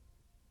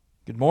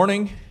Good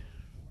morning.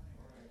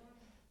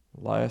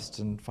 Last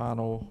and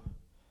final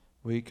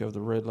week of the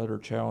Red Letter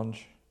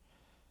Challenge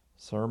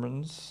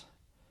sermons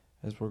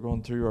as we're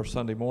going through our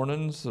Sunday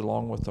mornings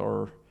along with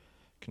our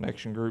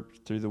connection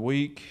group through the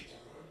week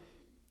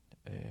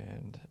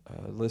and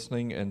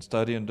listening and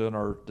studying, doing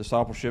our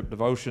discipleship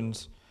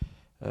devotions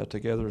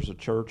together as a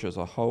church as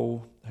a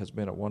whole has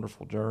been a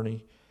wonderful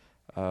journey.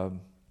 We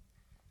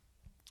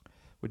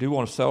do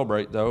want to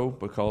celebrate though,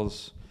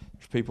 because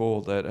there's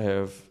people that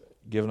have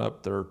given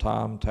up their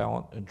time,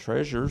 talent, and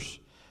treasures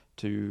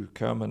to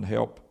come and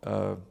help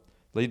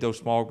lead those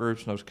small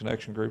groups and those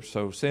connection groups.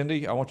 So,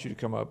 Cindy, I want you to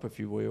come up if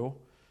you will,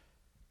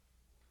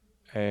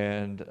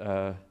 and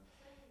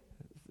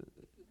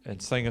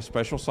sing a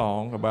special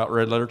song about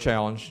Red Letter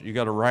Challenge. You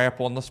got to rap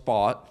on the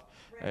spot,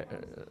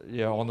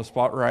 on the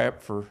spot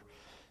rap for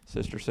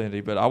Sister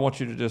Cindy. But I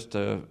want you to just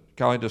kind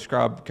of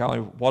describe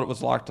what it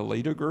was like to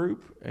lead a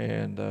group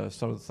and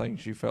some of the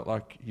things you felt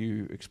like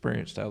you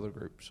experienced out of the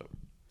group. So.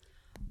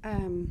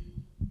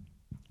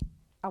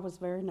 I was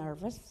very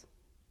nervous.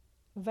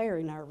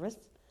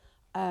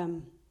 I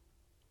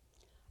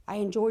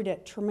enjoyed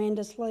it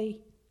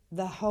tremendously,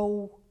 the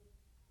whole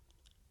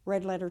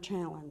Red Letter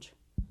Challenge.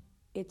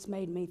 It's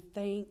made me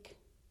think,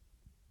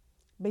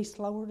 be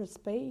slower to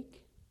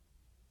speak,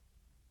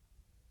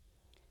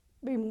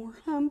 be more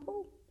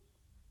humble.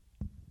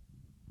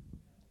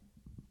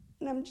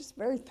 And I'm just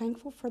very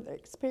thankful for the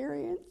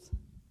experience.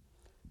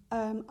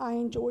 I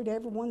enjoyed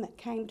everyone that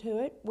came to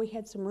it. We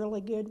had some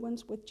really good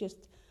ones with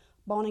just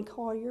Bonnie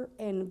Collier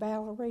and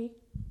Valerie.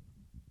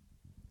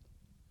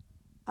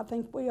 I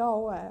think we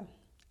all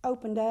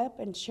opened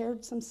up and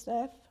shared some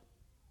stuff,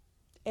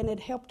 and it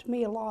helped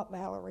me a lot,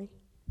 Valerie.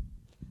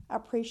 I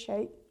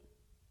appreciate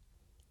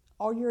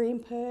all your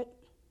input.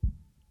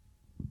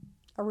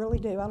 I really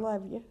do. I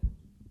love you.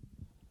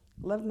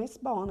 Love Miss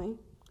Bonnie.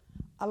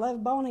 I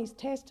love Bonnie's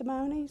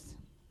testimonies.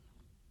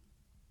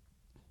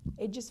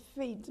 It just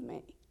feeds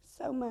me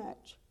so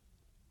much.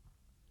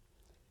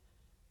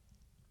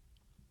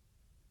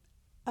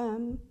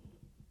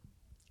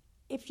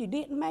 If you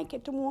didn't make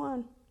it to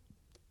one,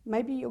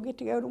 maybe you'll get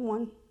to go to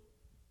one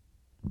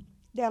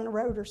down the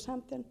road or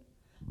something.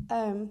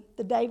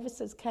 The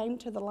Davises came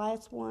to the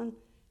last one.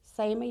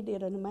 Sammy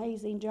did an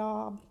amazing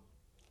job.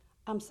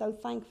 I'm so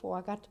thankful I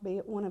got to be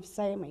at one of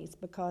Sammy's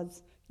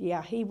because,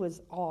 he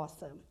was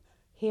awesome.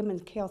 Him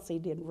and Kelsey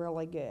did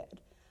really good.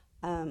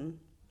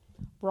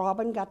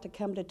 Robin got to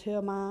come to two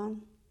of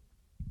mine.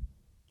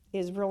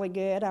 Is really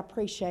good. I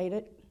appreciate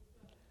it.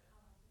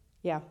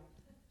 Yeah,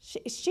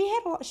 she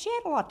had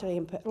a lot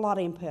of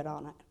input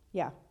on it.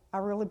 Yeah, I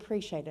really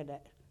appreciated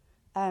it.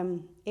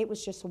 It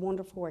was just a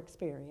wonderful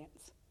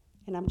experience,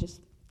 and I'm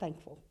just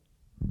thankful.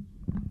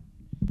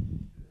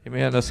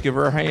 Amen. Let's give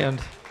her a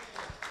hand.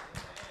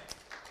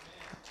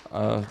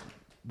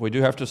 We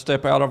do have to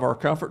step out of our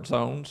comfort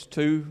zones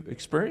to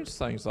experience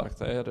things like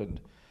that, and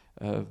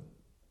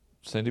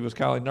Cindy was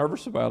kind of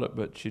nervous about it,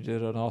 but she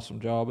did an awesome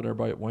job, and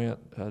everybody that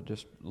went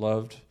just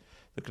loved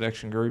the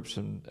connection groups,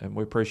 and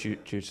we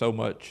appreciate you so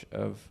much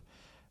of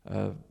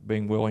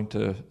being willing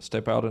to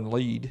step out and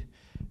lead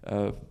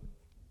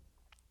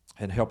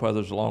and help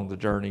others along the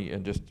journey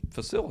and just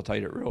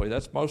facilitate it, really.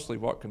 That's mostly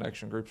what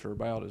connection groups are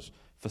about, is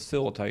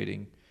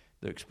facilitating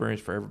the experience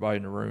for everybody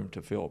in the room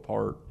to feel a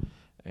part,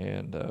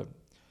 and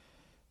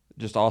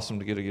just awesome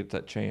to get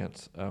that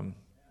chance.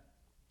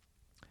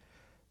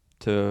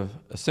 To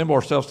assemble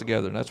ourselves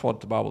together, and that's what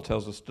the Bible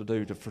tells us to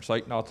do, to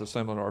forsake not to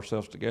assemble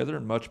ourselves together,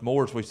 and much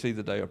more as we see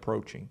the day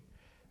approaching.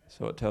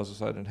 So it tells us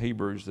that in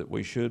Hebrews that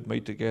we should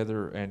meet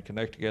together and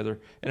connect together,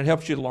 and it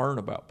helps you learn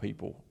about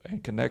people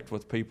and connect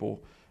with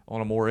people on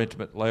a more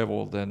intimate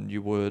level than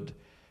you would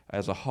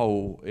as a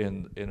whole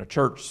in a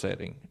church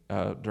setting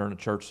during a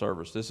church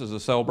service. This is a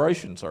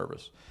celebration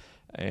service,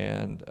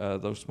 and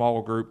those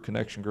small group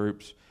connection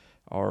groups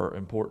are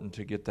important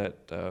to get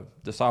that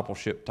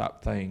discipleship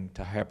type thing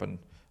to happen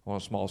on a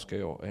small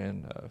scale,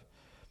 and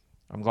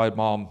I'm glad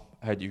Mom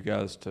had you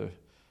guys to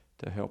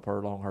help her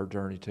along her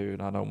journey too.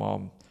 And I know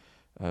Mom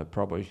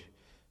probably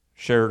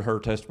shared her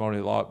testimony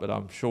a lot, but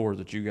I'm sure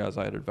that you guys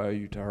added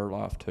value to her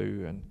life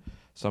too, and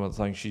some of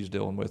the things she's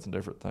dealing with and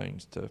different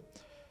things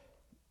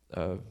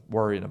to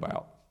worrying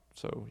about.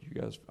 So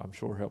you guys, I'm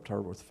sure, helped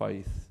her with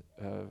faith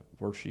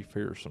where she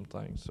fears some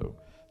things. So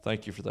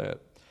thank you for that.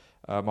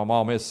 My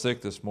mom is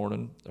sick this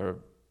morning, or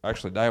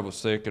actually, Dad was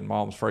sick, and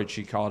Mom's afraid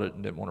she caught it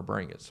and didn't want to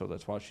bring it, so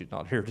that's why she's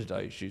not here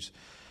today. She's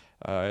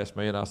asked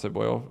me, and I said,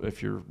 well,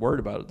 if you're worried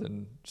about it,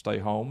 then stay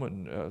home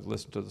and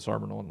listen to the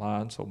sermon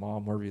online. So,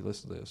 Mom, wherever you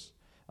listen to this,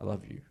 I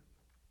love you.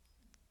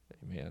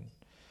 Amen.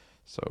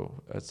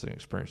 So that's an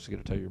experience to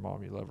get to tell your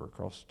mom you love her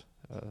across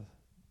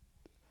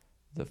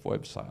the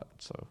website.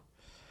 So,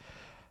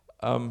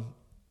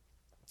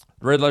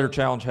 Red Letter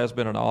Challenge has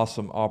been an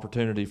awesome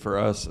opportunity for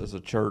us as a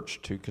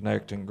church to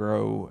connect and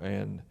grow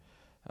and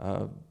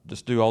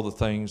just do all the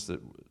things that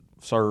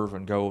serve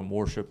and go and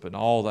worship, and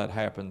all that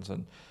happens.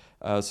 And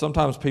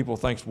sometimes people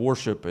think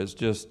worship is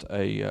just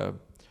a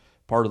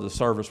part of the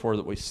service where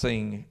that we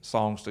sing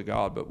songs to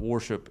God, but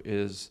worship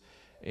is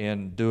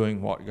in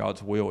doing what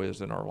God's will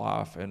is in our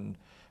life. And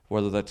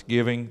whether that's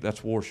giving,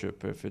 that's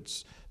worship. If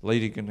it's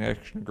leading a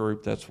connection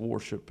group, that's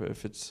worship.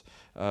 If it's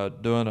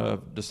doing a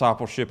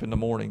discipleship in the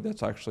morning,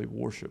 that's actually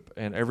worship.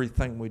 And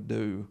everything we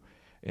do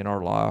in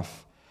our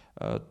life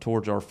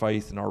towards our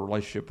faith and our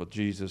relationship with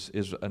Jesus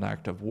is an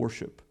act of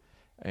worship.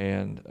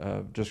 And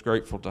just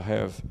grateful to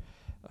have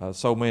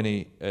so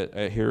many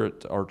here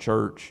at our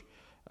church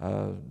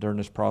during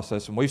this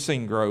process. And we've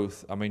seen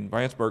growth. I mean,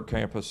 Vanceburg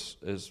campus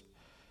is...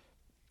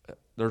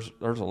 There's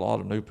a lot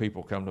of new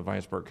people come to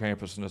Vanceburg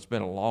campus, and it's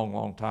been a long,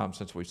 long time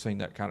since we've seen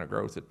that kind of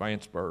growth at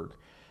Vanceburg.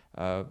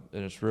 And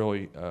it's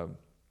really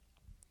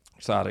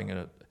exciting. And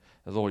a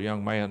little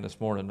young man this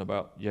morning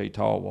about yay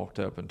tall walked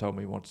up and told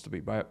me he wants to be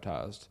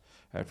baptized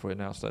after we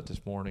announced that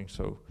this morning.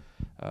 So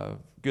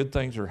good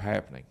things are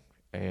happening,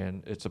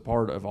 and it's a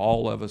part of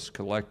all of us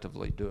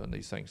collectively doing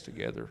these things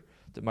together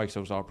that makes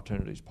those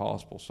opportunities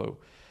possible. So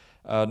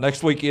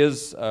next week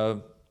is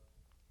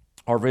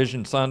our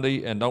Vision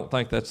Sunday, and don't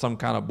think that's some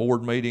kind of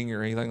board meeting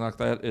or anything like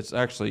that. It's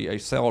actually a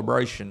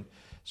celebration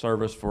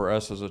service for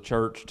us as a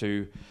church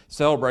to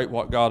celebrate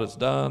what God has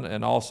done,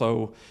 and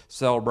also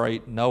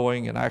celebrate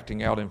knowing and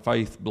acting out in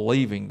faith,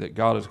 believing that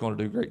God is going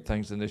to do great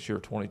things in this year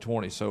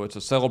 2020. So it's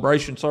a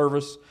celebration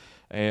service,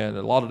 and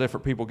a lot of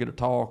different people get to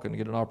talk and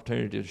get an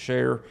opportunity to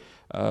share.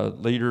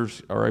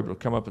 Leaders are able to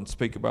come up and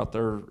speak about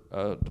their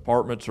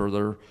departments or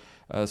their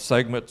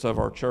segments of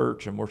our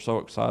church, and we're so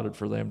excited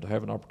for them to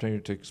have an opportunity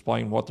to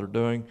explain what they're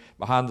doing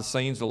behind the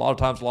scenes. A lot of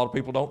times a lot of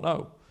people don't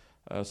know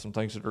some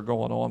things that are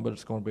going on, but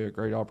it's going to be a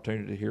great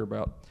opportunity to hear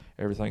about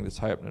everything that's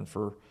happening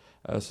for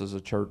us as a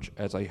church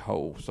as a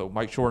whole. So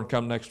make sure and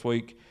come next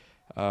week.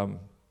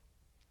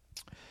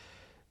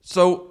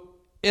 So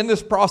in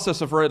this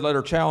process of Red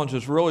Letter Challenge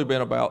has really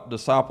been about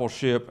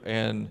discipleship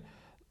and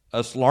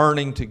us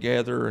learning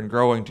together and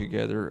growing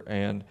together.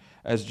 And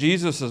as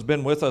Jesus has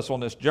been with us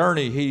on this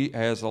journey, he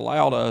has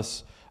allowed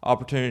us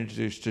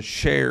opportunities to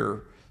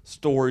share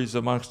stories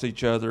amongst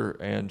each other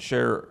and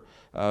share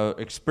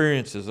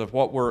experiences of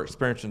what we're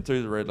experiencing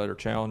through the Red Letter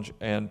Challenge.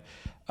 And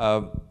I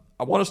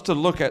want us to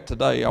look at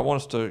today, I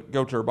want us to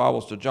go to our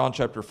Bibles to John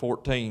chapter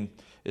 14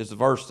 is the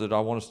verse that I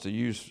want us to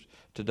use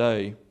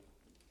today.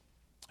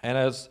 And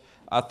as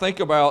I think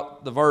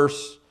about the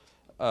verse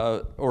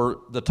or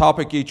the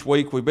topic each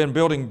week, we've been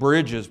building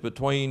bridges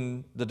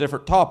between the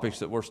different topics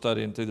that we're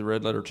studying through the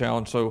Red Letter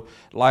Challenge. So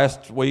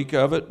last week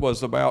of it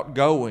was about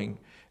going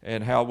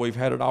and how we've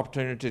had an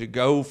opportunity to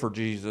go for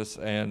Jesus.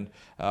 And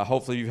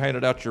hopefully you've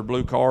handed out your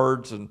blue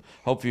cards, and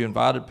hopefully you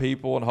invited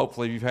people, and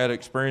hopefully you've had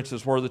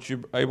experiences where that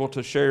you're able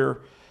to share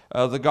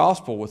the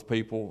gospel with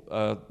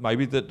people,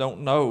 maybe that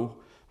don't know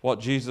what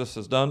Jesus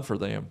has done for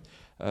them.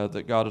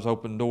 That God has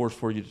opened doors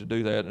for you to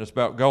do that, and it's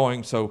about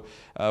going. So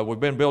we've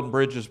been building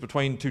bridges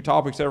between two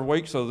topics every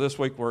week. So this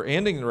week we're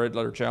ending the Red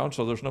Letter Challenge,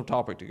 so there's no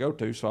topic to go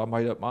to, so I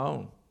made up my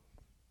own.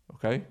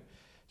 Okay?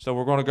 So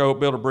we're going to go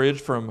build a bridge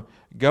from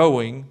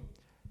going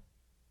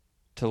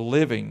to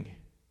living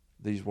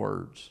these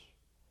words.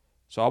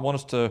 So I want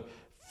us to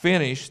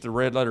finish the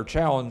Red Letter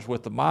Challenge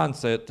with the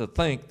mindset to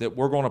think that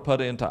we're going to put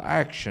it into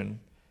action,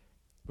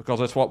 because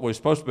that's what we're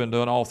supposed to have been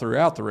doing all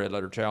throughout the Red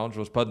Letter Challenge,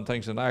 was putting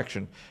things in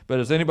action. But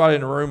has anybody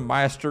in the room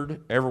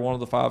mastered every one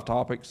of the 5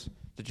 topics?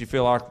 Did you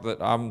feel like that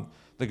I'm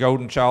the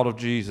golden child of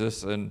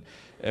Jesus, and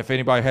if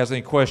anybody has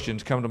any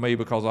questions, come to me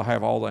because I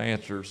have all the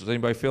answers? Does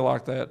anybody feel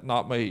like that?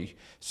 Not me.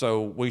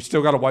 So we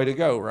still got a way to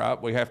go,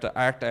 right? We have to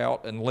act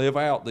out and live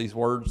out these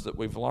words that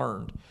we've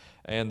learned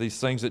and these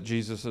things that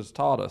Jesus has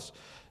taught us.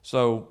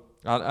 So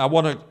I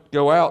want to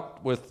go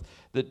out with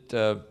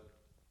that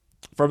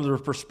from the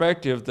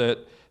perspective that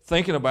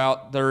thinking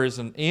about there is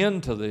an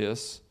end to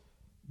this,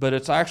 but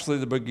it's actually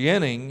the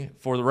beginning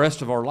for the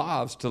rest of our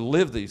lives to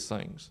live these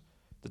things.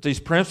 That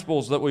these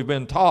principles that we've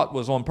been taught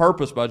was on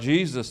purpose by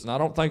Jesus, and I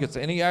don't think it's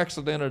any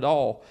accident at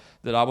all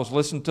that I was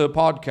listening to a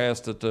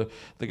podcast that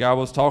the guy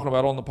was talking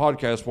about on the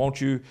podcast,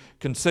 won't you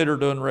consider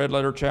doing Red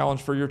Letter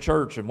Challenge for your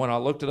church? And when I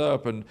looked it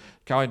up and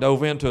kind of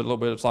dove into it a little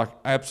bit, it's like,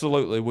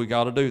 absolutely, we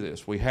got to do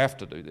this. We have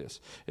to do this.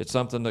 It's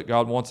something that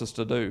God wants us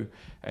to do.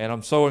 And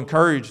I'm so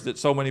encouraged that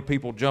so many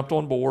people jumped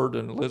on board,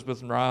 and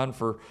Elizabeth and Ryan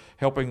for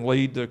helping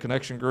lead the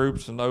connection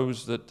groups and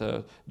those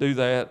that do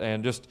that,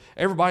 and just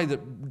everybody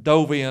that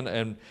dove in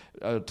and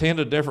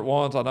attended different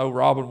ones. I know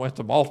Robin went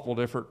to multiple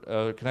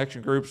different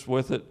connection groups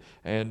with it,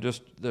 and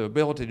just the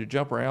ability to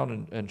jump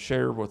around and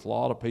share with a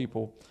lot of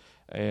people,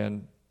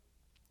 and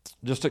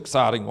just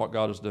exciting what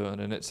God is doing.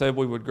 And it said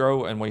we would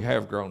grow, and we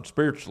have grown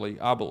spiritually,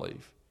 I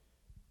believe.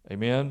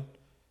 Amen?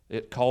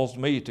 It caused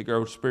me to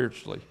grow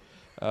spiritually.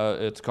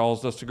 It's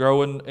caused us to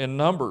grow in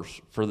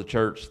numbers for the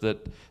church,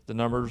 that the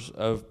numbers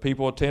of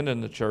people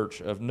attending the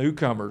church, of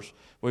newcomers.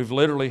 We've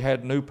literally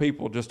had new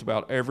people just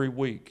about every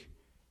week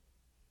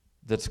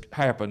that's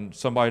happened.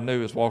 Somebody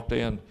new has walked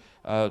in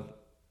to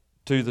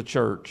the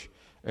church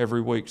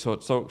every week. So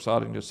it's so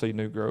exciting to see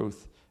new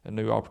growth and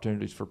new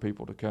opportunities for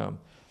people to come.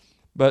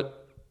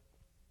 But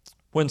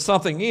when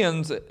something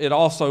ends, it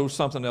also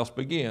something else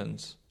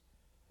begins.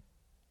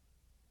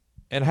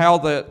 And how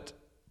that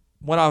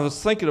when I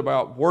was thinking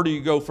about where do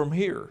you go from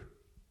here,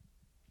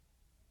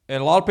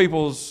 and a lot of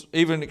people's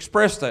even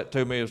expressed that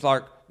to me. It's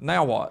like,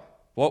 now what?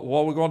 What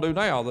are we going to do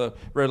now? The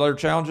Red Letter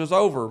Challenge is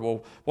over.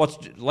 Well,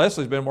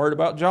 Leslie's been worried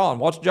about John.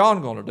 What's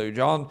John going to do?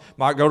 John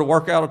might go to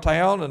work out of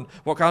town, and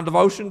what kind of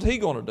devotions he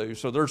going to do?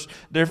 So there's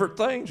different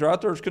things, right?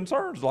 There's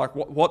concerns like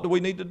what do we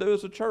need to do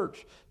as a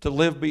church to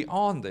live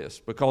beyond this,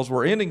 because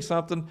we're ending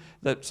something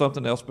that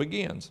something else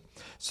begins.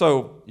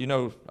 So,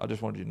 I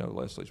just wanted you to know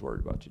Leslie's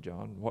worried about you,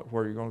 John.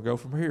 Where are you going to go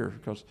from here?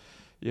 Because,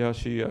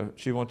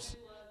 she wants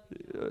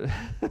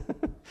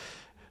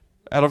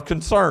out of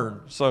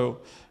concern.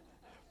 So.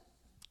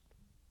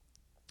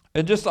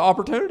 And just the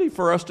opportunity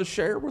for us to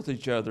share with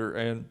each other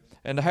and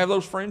to have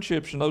those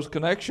friendships and those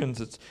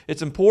connections.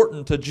 It's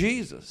important to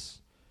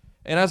Jesus.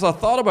 And as I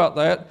thought about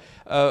that,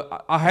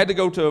 I had to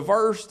go to a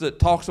verse that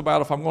talks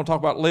about, if I'm going to talk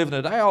about living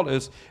it out,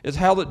 is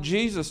how that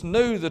Jesus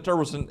knew that there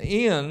was an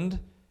end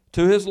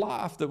to his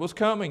life that was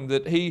coming,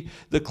 that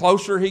the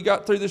closer he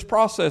got through this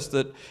process,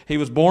 that he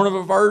was born of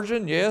a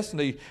virgin, yes, and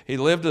he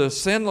lived a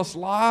sinless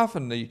life,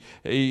 and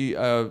he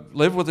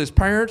lived with his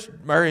parents,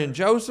 Mary and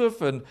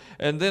Joseph, and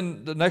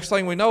then the next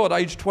thing we know, at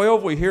age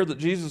 12, we hear that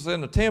Jesus is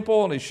in the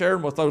temple, and he's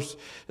sharing with those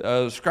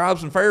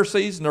scribes and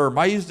Pharisees, and they're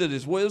amazed at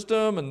his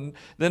wisdom, and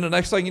then the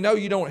next thing you know,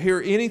 you don't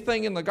hear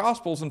anything in the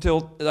Gospels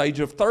until the age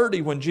of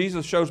 30, when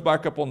Jesus shows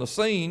back up on the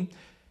scene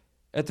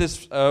at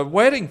this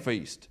wedding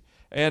feast.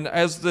 And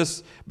as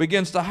this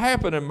begins to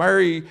happen, and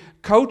Mary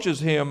coaches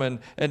him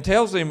and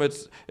tells him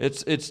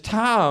it's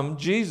time,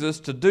 Jesus,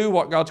 to do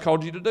what God's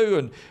called you to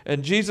do.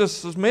 And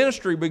Jesus'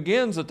 ministry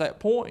begins at that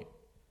point.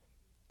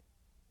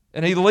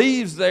 And he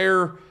leaves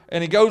there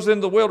and he goes into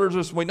the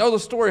wilderness. We know the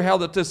story how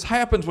that this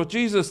happens with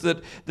Jesus,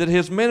 that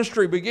his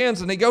ministry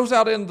begins. And he goes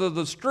out into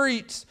the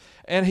streets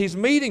and he's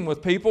meeting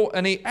with people,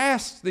 and he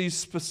asks these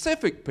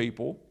specific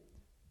people,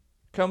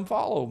 come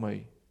follow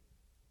me.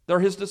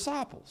 They're his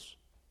disciples.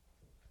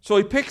 So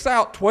he picks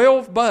out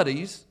 12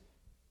 buddies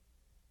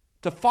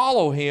to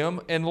follow him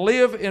and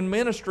live in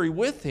ministry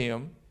with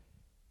him,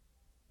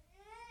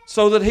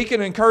 so that he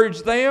can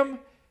encourage them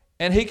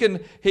and he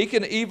can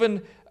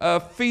even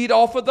feed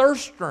off of their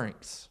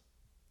strengths.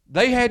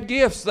 They had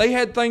gifts. They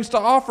had things to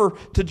offer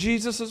to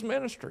Jesus'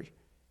 ministry.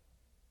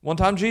 One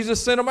time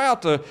Jesus sent them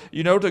out to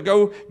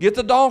go get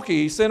the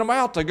donkey. He sent them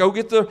out to go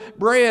get the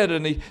bread,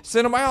 and he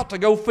sent them out to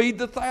go feed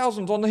the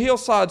thousands on the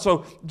hillside.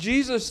 So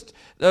Jesus,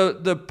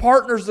 the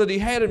partners that he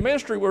had in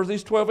ministry were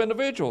these 12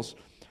 individuals.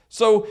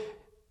 So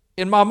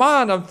in my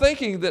mind, I'm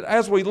thinking that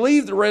as we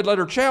leave the Red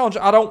Letter Challenge,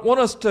 I don't want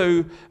us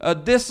to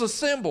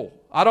disassemble.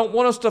 I don't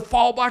want us to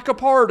fall back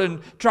apart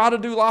and try to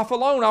do life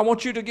alone. I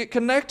want you to get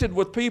connected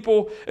with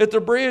people at the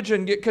bridge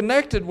and get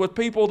connected with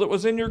people that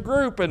was in your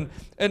group and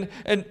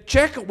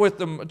check with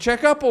them,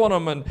 check up on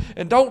them,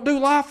 and don't do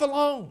life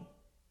alone.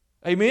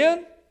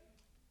 Amen?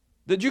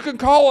 That you can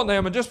call on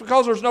them, and just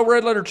because there's no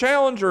Red Letter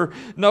Challenge or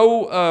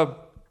no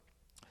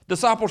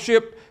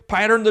discipleship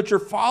pattern that you're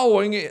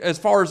following as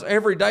far as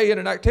every day in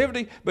an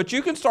activity, but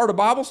you can start a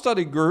Bible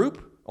study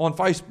group on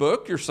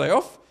Facebook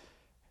yourself.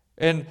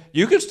 And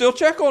you can still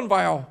check on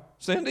Val,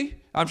 Cindy.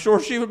 I'm sure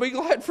she would be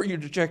glad for you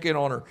to check in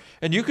on her.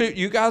 And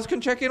you guys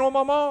can check in on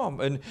my mom.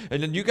 And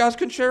then you guys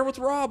can share with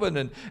Robin.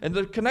 And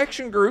the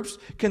connection groups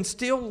can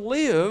still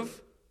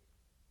live.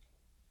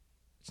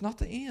 It's not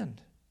the end.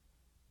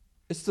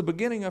 It's the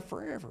beginning of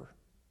forever.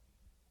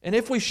 And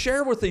if we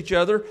share with each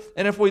other,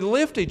 and if we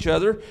lift each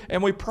other,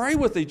 and we pray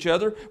with each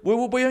other, we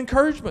will be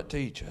encouragement to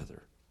each other.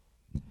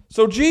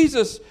 So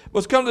Jesus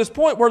was come to this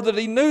point where that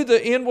he knew the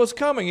end was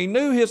coming. He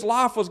knew his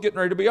life was getting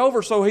ready to be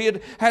over. So he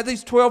had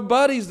these 12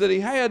 buddies that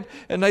he had,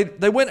 and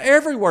they went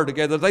everywhere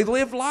together. They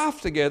lived life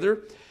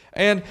together.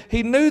 And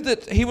he knew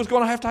that he was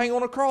going to have to hang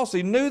on a cross.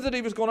 He knew that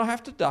he was going to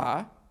have to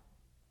die.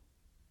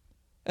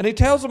 And he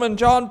tells them in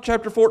John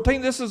chapter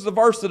 14, this is the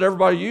verse that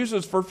everybody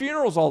uses for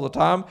funerals all the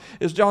time,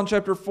 is John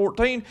chapter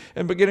 14,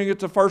 and beginning at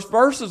the first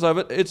verses of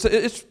it,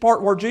 it's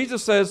part where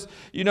Jesus says,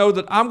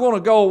 that I'm going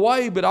to go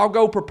away, but I'll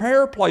go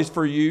prepare a place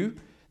for you,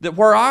 that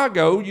where I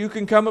go, you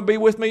can come and be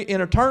with me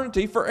in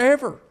eternity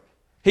forever.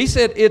 He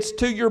said, it's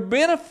to your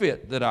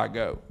benefit that I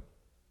go.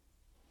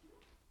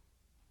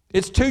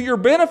 It's to your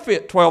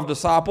benefit, 12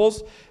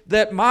 disciples,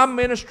 that my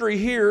ministry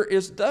here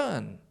is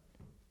done.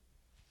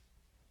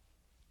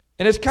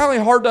 And it's kind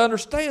of hard to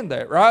understand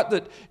that, right?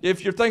 That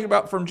if you're thinking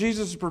about from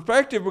Jesus'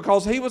 perspective,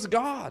 because he was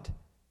God,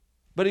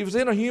 but he was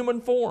in a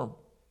human form.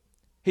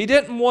 He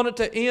didn't want it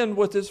to end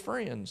with his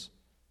friends.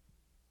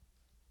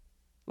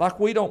 Like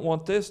we don't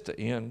want this to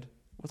end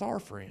with our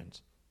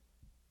friends.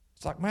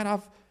 It's like, man,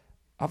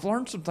 I've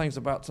learned some things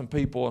about some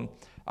people, and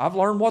I've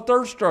learned what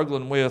they're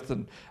struggling with,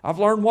 and I've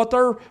learned what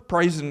they're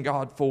praising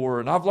God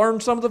for, and I've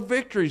learned some of the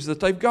victories that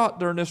they've got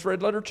during this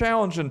Red Letter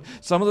Challenge, and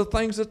some of the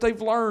things that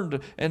they've learned,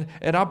 and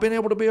I've been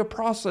able to be a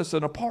process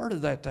and a part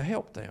of that to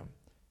help them.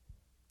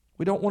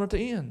 We don't want it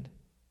to end.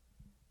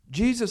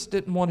 Jesus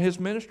didn't want his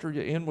ministry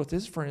to end with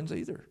his friends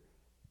either.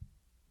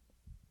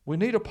 We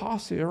need a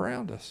posse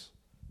around us.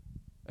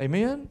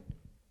 Amen?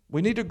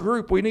 We need a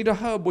group. We need a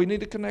hub. We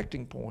need a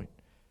connecting point.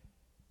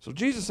 So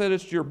Jesus said,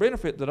 it's to your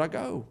benefit that I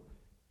go.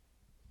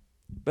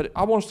 But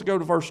I want us to go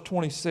to verse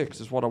 26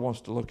 is what I want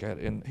us to look at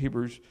in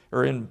Hebrews,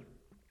 or in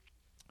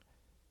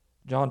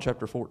John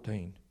chapter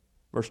 14,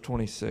 verse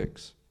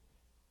 26.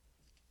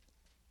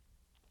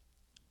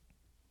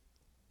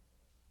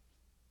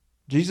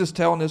 Jesus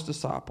telling his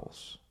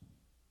disciples.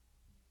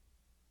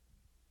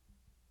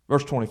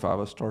 Verse 25,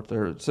 let's start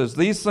there. It says,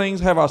 "These things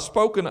have I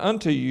spoken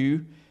unto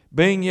you,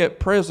 being yet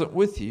present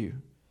with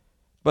you.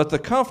 But the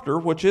Comforter,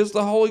 which is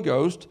the Holy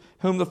Ghost,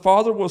 whom the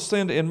Father will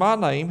send in my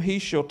name, he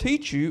shall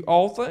teach you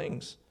all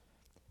things,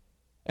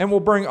 and will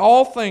bring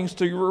all things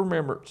to your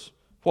remembrance,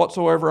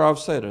 whatsoever I have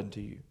said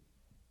unto you."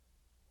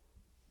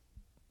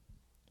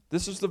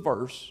 This is the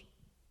verse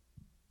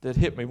that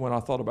hit me when I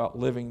thought about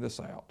living this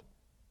out.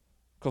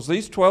 Because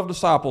these 12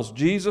 disciples,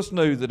 Jesus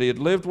knew that he had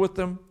lived with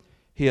them,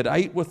 he had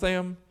ate with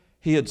them,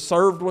 he had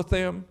served with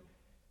them,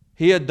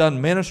 he had done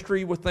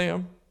ministry with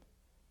them,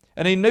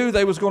 and he knew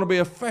they was going to be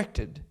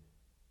affected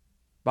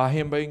by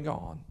him being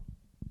gone.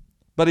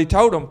 But he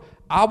told them,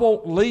 "I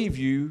won't leave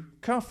you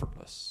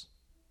comfortless."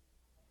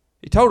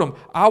 He told them,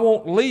 "I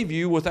won't leave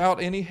you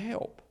without any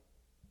help."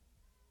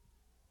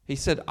 He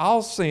said,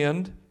 "I'll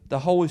send the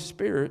Holy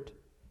Spirit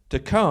to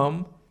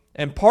come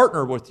and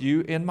partner with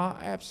you in my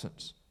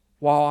absence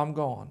while I'm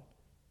gone."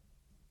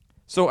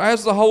 So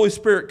as the Holy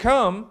Spirit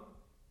come,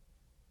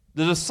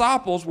 the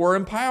disciples were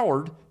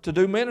empowered to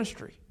do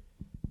ministry.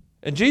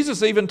 And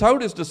Jesus even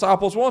told his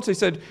disciples once, he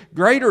said,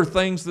 "Greater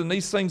things than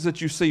these things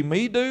that you see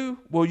me do,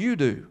 will you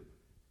do."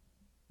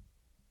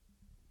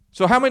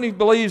 So how many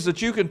believes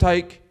that you can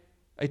take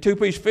a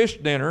 2-piece fish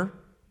dinner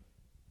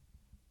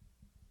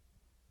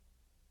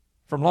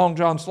from Long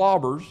John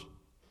Slobber's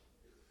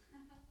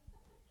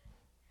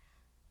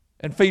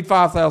and feed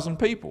 5,000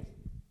 people?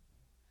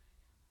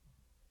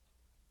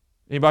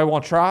 Anybody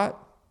want to try it?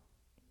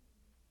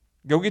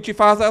 Go get you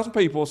 5,000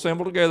 people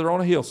assembled together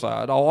on a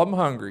hillside, all of them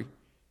hungry,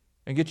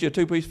 and get you a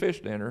 2-piece fish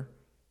dinner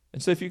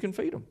and see if you can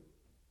feed them.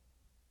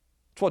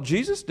 That's what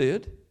Jesus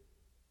did.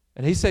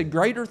 And he said,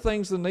 "Greater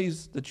things than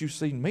these that you've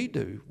seen me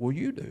do, will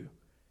you do."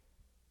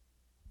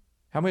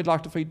 How many would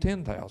like to feed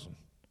 10,000?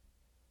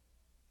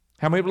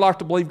 How many would like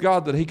to believe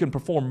God that he can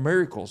perform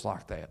miracles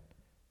like that?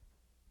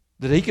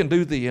 That he can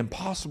do the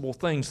impossible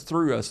things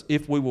through us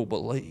if we will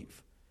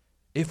believe,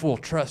 if we'll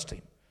trust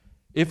him,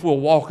 if we'll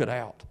walk it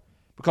out.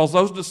 Because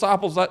those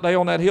disciples that day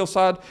on that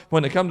hillside,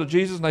 when they come to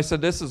Jesus and they said,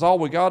 "This is all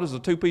we got is a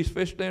 2-piece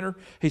fish dinner,"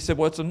 he said,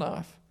 "Well, it's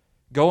enough.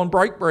 Go and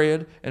break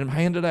bread and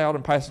hand it out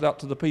and pass it out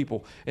to the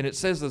people." And it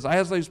says that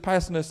as they was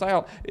passing this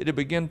out, it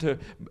began to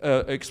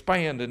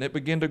expand and it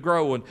began to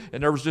grow. And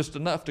there was just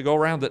enough to go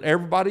around that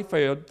everybody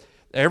fed.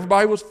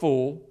 Everybody was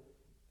full.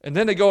 And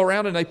then they go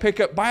around and they pick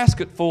up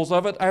basketfuls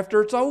of it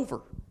after it's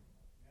over.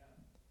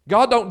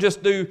 God don't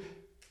just do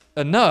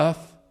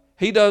enough.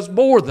 He does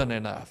more than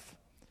enough.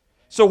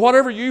 So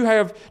whatever you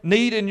have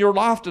need in your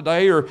life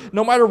today, or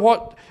no matter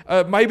what,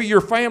 maybe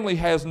your family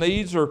has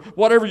needs, or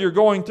whatever you're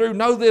going through,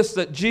 know this,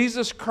 that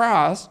Jesus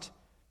Christ,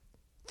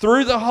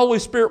 through the Holy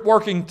Spirit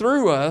working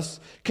through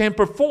us, can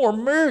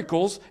perform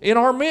miracles in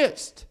our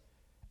midst.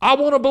 I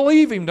want to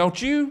believe him,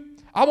 don't you?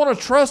 I want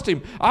to trust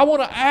him. I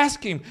want to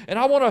ask him, and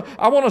I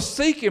want to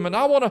seek him, and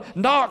I want to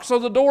knock so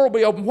the door will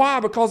be open. Why?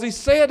 Because he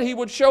said he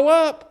would show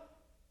up.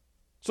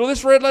 So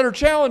this red letter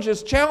challenge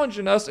is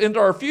challenging us into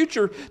our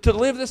future to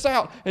live this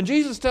out. And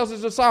Jesus tells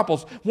his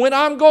disciples, "When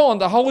I'm gone,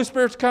 the Holy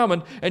Spirit's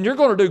coming, and you're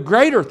going to do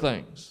greater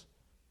things."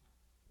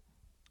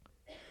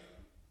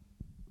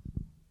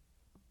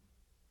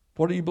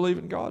 What do you believe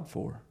in God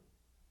for?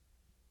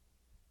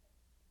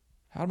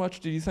 How much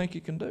do you think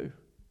you can do?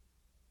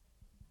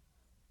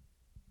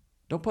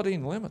 Don't put any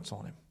limits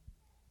on him.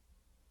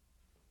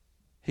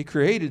 He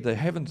created the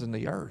heavens and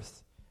the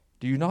earth.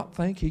 Do you not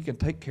think he can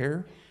take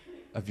care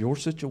of your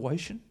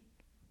situation?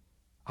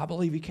 I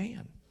believe he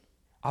can.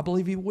 I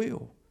believe he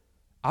will.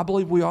 I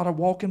believe we ought to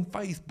walk in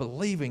faith,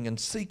 believing and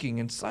seeking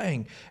and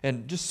saying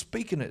and just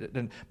speaking it.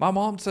 And my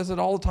mom says it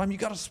all the time. You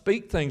got to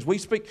speak things. We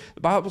speak.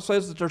 The Bible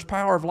says that there's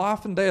power of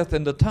life and death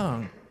in the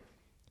tongue.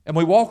 And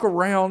we walk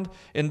around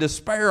in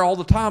despair all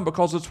the time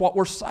because it's what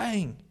we're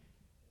saying.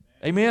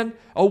 Amen?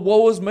 Oh,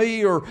 woe is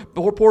me, or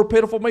poor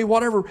pitiful me,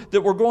 whatever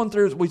that we're going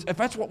through. If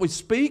that's what we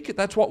speak,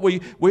 that's what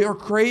we are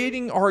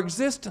creating our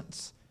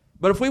existence.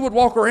 But if we would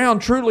walk around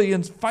truly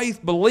in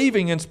faith,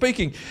 believing and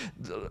speaking,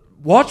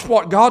 watch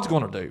what God's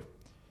going to do.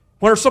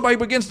 When somebody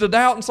begins to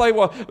doubt and say,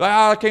 "Well,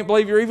 I can't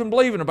believe you're even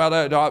believing about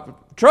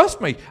that." Trust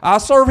me, I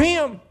serve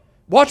him.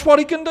 Watch what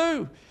he can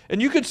do.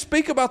 And you could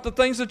speak about the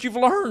things that you've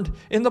learned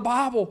in the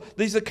Bible,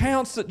 these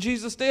accounts that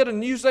Jesus did,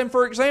 and use them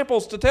for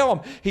examples to tell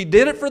them. He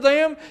did it for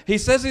them. He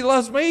says he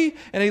loves me,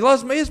 and he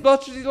loves me as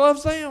much as he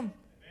loves them. Amen.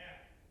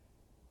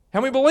 How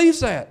many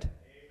believes that?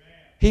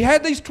 He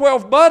had these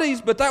 12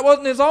 buddies, but that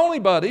wasn't his only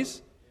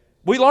buddies.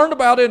 We learned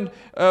about in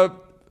a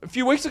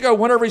few weeks ago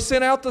whenever he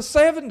sent out the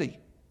 70,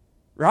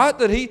 right?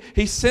 That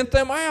he sent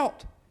them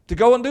out to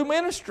go and do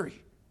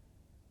ministry.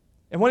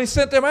 And when he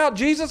sent them out,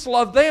 Jesus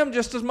loved them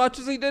just as much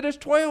as he did his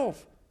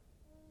 12.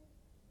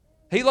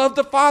 He loved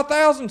the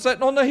 5,000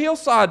 sitting on the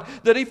hillside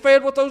that he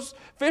fed with those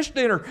fish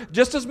dinner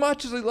just as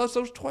much as he loves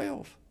those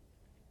 12.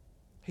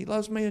 He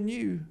loves me and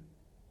you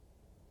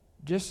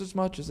just as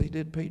much as he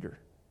did Peter,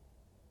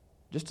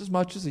 just as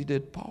much as he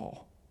did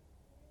Paul.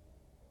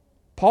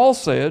 Paul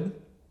said,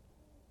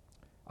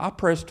 I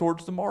press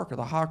towards the mark of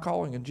the high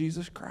calling in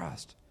Jesus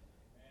Christ.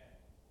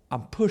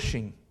 I'm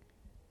pushing.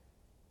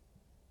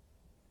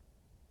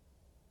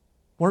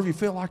 Whenever you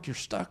feel like you're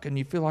stuck and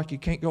you feel like you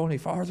can't go any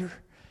farther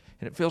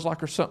and it feels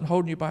like there's something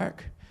holding you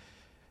back,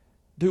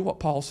 do what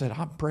Paul said.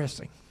 I'm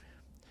pressing.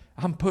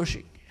 I'm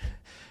pushing.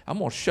 I'm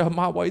going to shove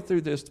my way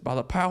through this by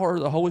the power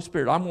of the Holy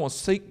Spirit. I'm going to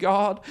seek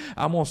God.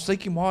 I'm going to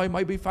seek Him while He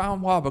may be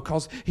found. Why?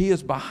 Because He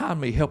is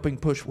behind me, helping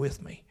push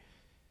with me.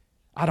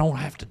 I don't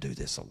have to do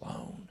this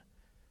alone.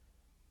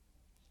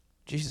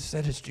 Jesus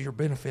said, it's to your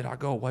benefit I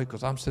go away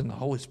because I'm sending the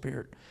Holy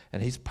Spirit,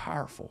 and He's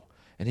powerful,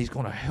 and He's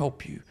going to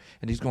help you,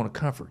 and He's going to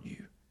comfort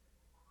you.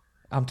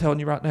 I'm telling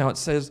you right now, it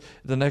says,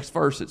 the next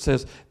verse, it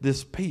says,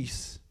 this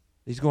peace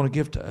He's going to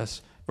give to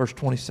us. Verse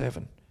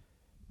 27.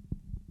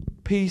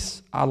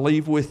 Peace I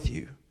leave with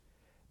you.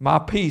 My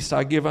peace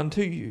I give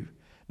unto you.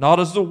 Not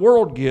as the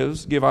world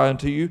gives, give I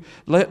unto you.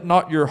 Let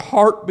not your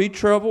heart be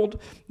troubled,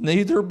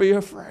 neither be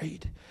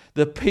afraid.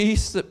 The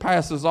peace that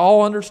passes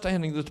all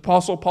understanding that the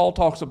Apostle Paul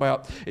talks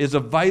about is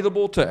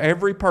available to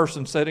every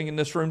person sitting in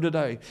this room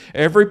today.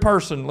 Every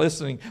person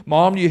listening.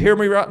 Mom, you hear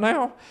me right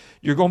now?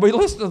 You're going to be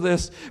listening to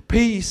this.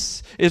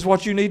 Peace is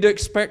what you need to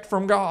expect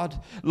from God.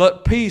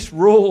 Let peace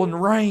rule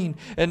and reign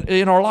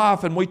in our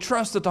life, and we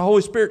trust that the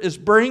Holy Spirit is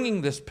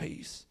bringing this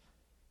peace.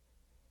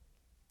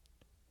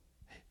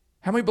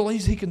 How many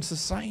believes He can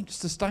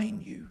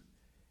sustain you?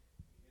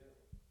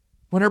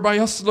 When everybody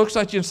else looks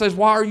at you and says,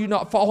 why are you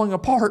not falling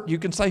apart? You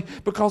can say,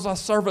 because I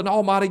serve an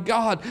almighty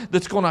God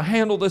that's going to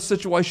handle this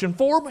situation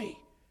for me.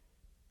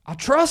 I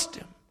trust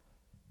Him.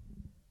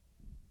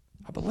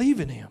 I believe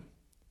in Him.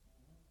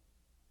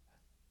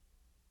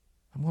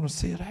 I'm going to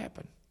see it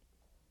happen.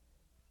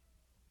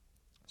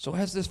 So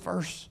as this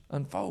verse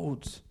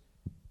unfolds,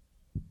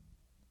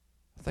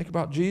 think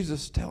about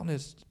Jesus telling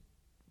his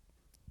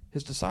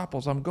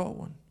disciples, I'm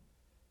going.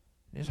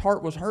 His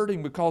heart was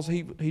hurting because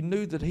he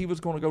knew that he was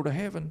going to go to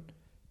heaven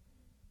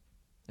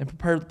and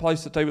prepare the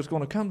place that they was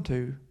going to come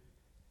to.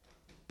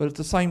 But at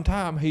the same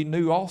time, he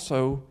knew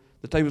also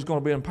that they was going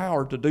to be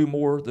empowered to do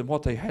more than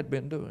what they had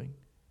been doing.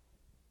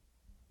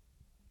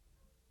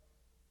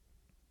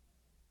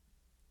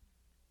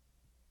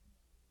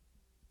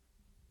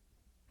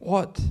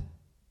 What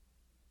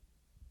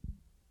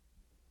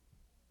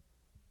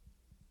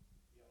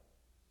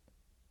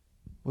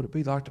would it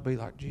be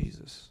like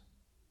Jesus?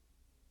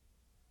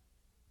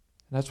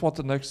 And that's what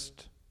the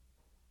next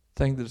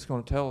thing that it's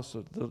going to tell us.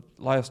 The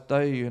last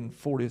day and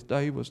 40th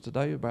day was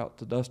today about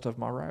the dust of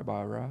my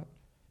rabbi, right?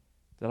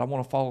 That I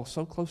want to follow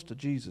so close to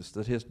Jesus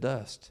that His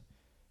dust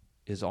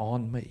is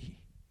on me.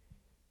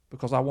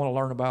 Because I want to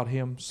learn about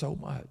Him so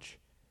much.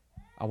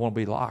 I want to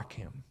be like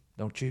Him,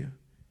 don't you?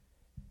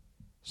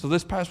 So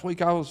this past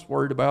week I was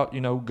worried about,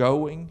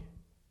 going.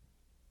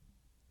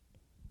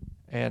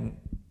 And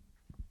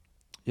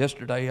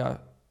yesterday I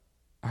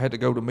had to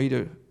go to meet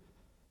a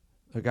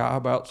guy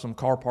about some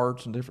car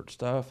parts and different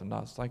stuff, and I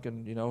was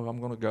thinking, I'm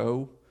going to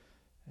go,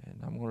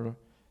 and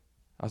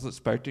I was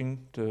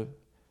expecting to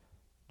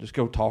just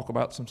go talk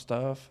about some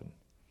stuff. And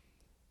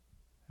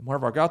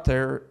whenever I got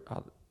there, I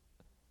was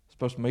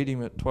supposed to meet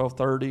him at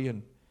 12:30,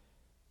 and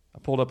I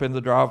pulled up in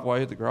the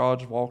driveway, the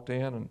garage, walked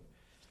in, and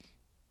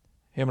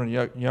him and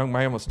a young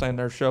man was standing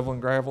there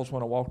shoveling gravels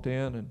when I walked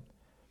in, and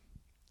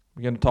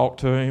began to talk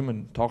to him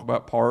and talk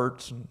about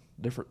parts and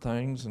different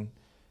things, and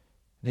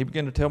he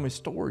began to tell me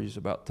stories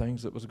about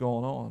things that was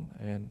going on.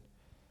 And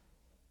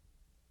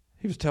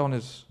he was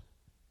telling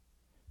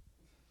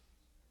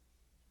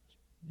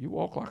you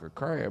walk like a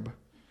crab.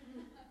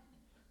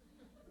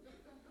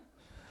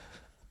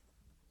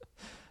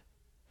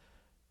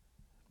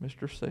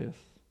 Mr. Seth.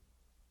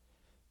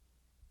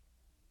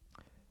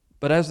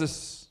 But as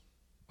this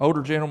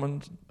older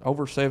gentleman,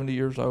 over 70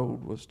 years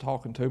old, was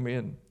talking to me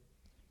and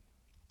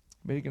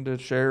began to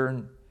share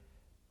and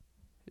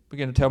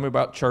began to tell me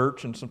about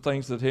church and some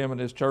things that him and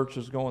his church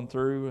is going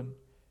through.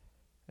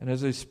 And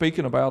as he's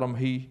speaking about them,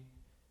 he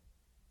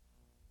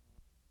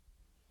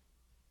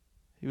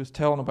was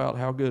telling about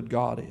how good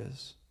God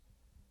is.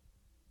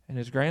 And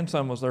his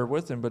grandson was there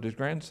with him, but his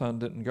grandson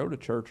didn't go to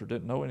church or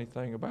didn't know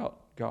anything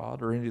about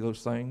God or any of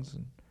those things.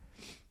 And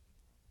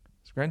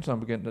his grandson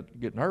began to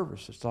get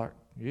nervous. It's like,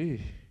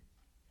 gee,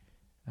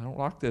 I don't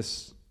like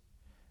this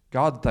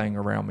God thing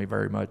around me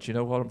very much. You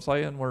know what I'm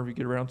saying? Whenever you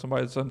get around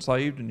somebody that's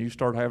unsaved and you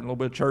start having a little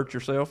bit of church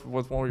yourself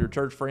with one of your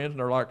church friends, and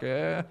they're like,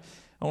 I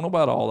don't know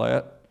about all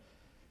that.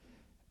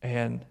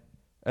 And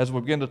as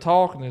we begin to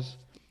talk, and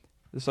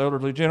this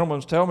elderly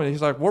gentleman's telling me,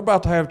 he's like, we're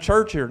about to have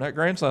church here. And that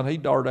grandson, he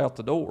darted out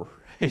the door.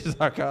 He's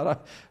like, I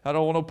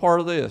don't want no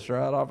part of this,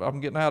 right? I'm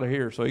getting out of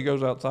here. So he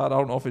goes outside. I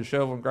don't know if he's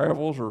shoveling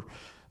gravels or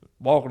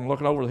walking,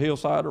 looking over the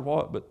hillside or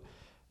what, but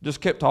just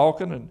kept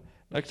talking. And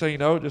next thing you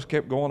know, it just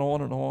kept going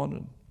on and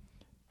on.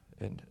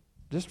 And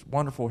just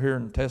wonderful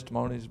hearing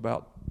testimonies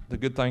about the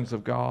good things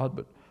of God.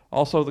 But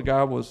also the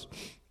guy was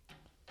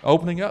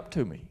opening up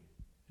to me.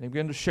 And he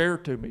began to share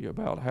to me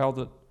about how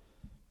that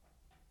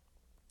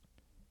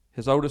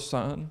his oldest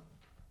son,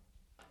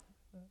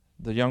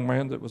 the young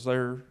man that was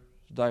their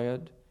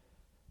dad,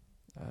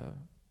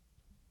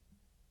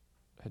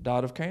 had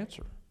died of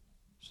cancer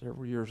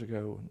several years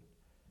ago. And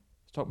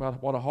he's talking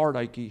about what a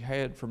heartache he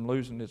had from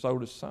losing his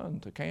oldest son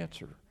to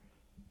cancer.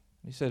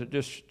 He said it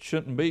just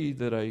shouldn't be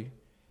that a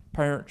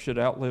parent should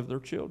outlive their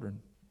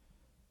children,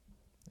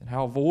 and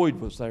how a void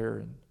was there.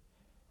 And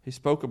he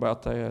spoke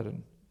about that,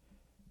 and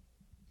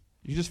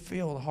you just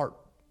feel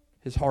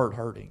his heart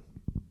hurting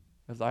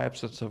of the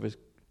absence of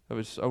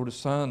his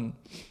oldest son.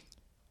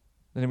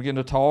 Then he began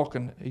to talk,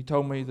 and he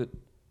told me that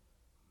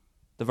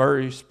the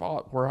very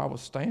spot where I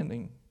was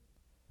standing,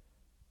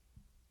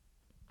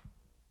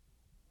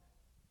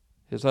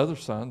 his other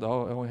son, they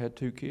only had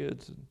 2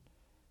 kids, and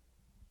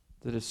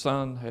that his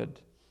son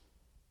had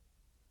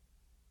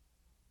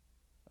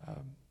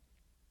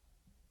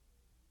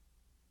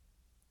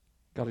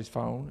got his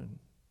phone, and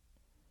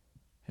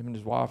him and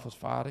his wife was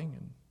fighting,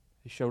 and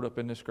he showed up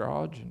in this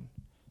garage, and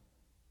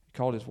he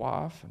called his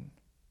wife, and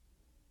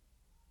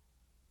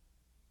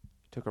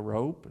he took a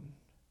rope and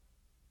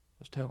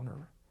was telling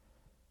her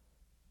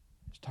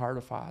he's tired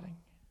of fighting,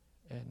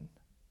 and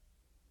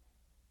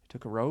he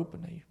took a rope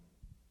and he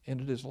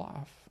ended his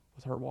life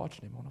with her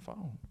watching him on the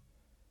phone.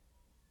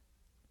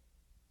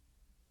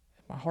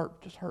 And my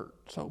heart just hurt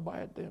so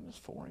bad then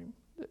for him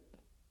that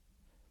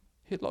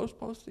he had lost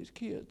both of these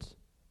kids.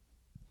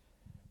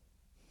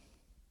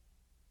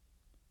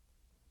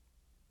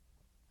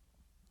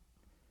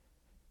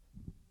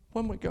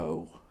 When we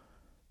go,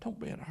 don't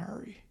be in a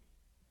hurry.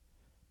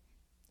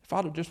 If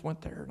I'd have just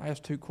went there and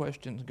asked 2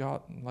 questions,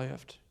 got and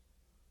left,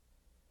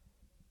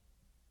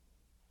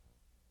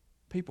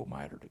 people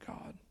matter to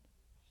God.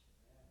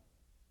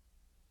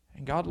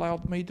 And God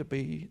allowed me to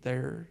be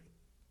there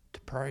to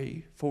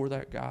pray for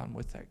that guy and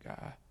with that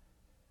guy.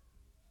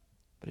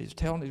 But he's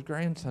telling his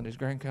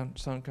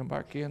grandson come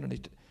back in,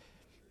 and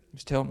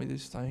he's telling me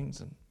these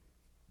things, and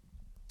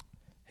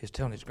he's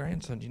telling his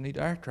grandson, you need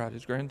to act right.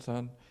 His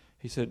grandson,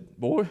 he said,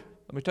 boy,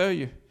 let me tell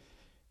you.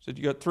 He said,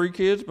 you got 3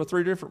 kids by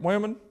 3 different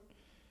women,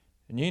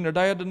 and you ain't a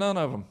dad to none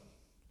of them.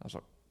 I was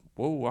like,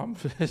 whoa,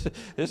 this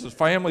is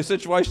family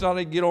situation. I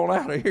need to get on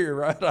out of here,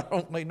 right? I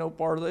don't need no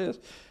part of this.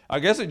 I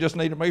guess he just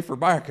needed me for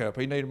backup.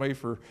 He needed me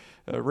for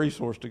a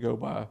resource to go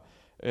by.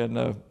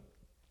 And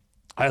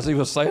as he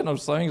was saying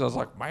those things, I was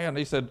like, man,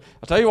 he said,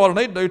 I'll tell you what I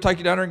need to do, take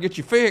you down there and get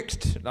you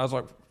fixed. And I was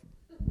like,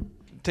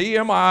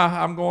 TMI,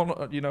 I'm going,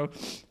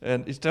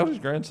 and he's telling his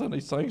grandson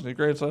these things, and his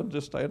grandson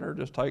just standing there,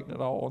 just taking it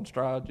all in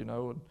stride,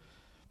 and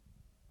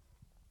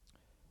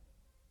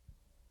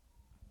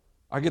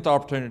I get the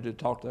opportunity to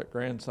talk to that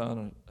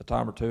grandson a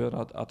time or two, and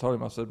I told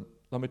him, I said,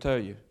 let me tell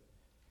you,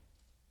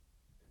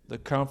 the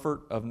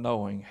comfort of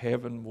knowing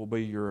heaven will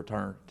be your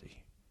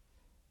eternity.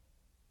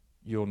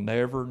 You'll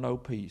never know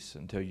peace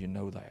until you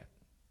know that.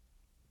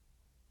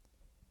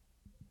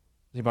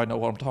 Does anybody know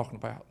what I'm talking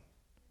about?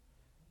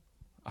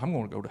 I'm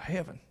going to go to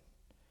heaven.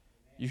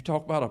 You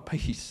talk about a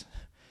peace.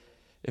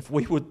 If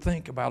we would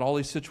think about all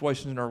these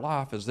situations in our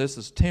life as this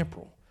is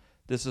temporal,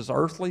 this is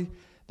earthly,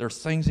 there's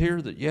things here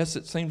that, yes,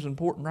 it seems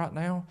important right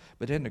now,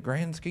 but in the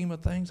grand scheme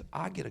of things,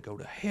 I get to go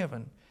to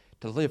heaven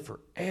to live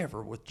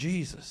forever with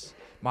Jesus,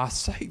 my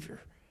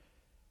Savior.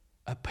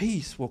 A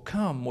peace will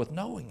come with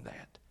knowing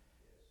that.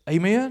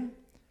 Amen?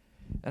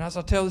 And as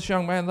I tell this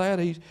young man that,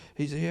 he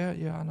said,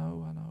 yeah, I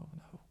know.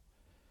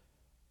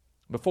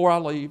 Before I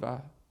leave, I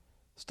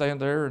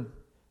stand there, and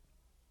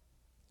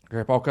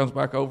Grandpa comes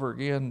back over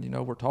again.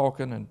 We're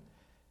talking, and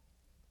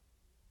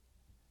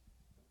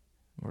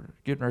we're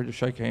getting ready to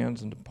shake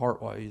hands and to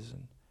part ways.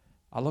 And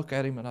I look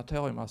at him, and I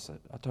tell him, I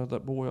told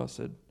that boy, I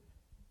said,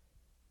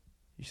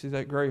 you see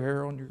that gray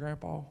hair on your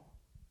grandpa?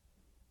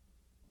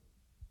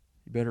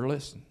 You better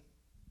listen.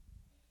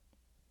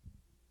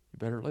 You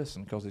better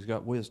listen, because he's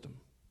got wisdom.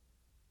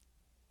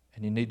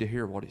 And you need to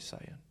hear what he's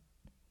saying.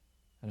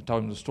 And I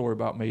told him the story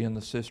about me in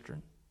the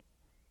cistern,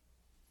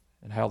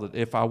 and how that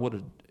if I would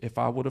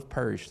have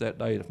perished that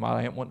day, if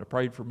my aunt wouldn't have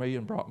prayed for me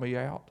and brought me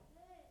out,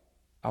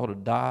 I would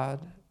have died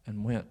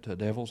and went to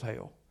devil's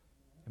hell,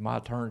 and my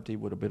eternity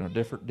would have been a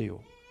different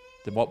deal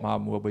than what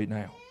mine will be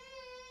now.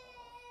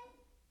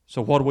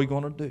 So what are we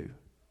going to do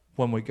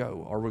when we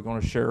go? Are we going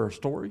to share our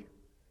story?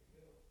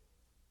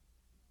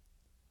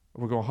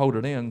 Or are we going to hold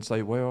it in and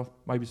say, well,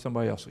 maybe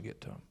somebody else will get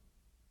to them?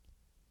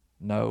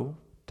 No.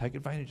 Take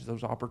advantage of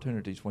those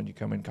opportunities when you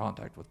come in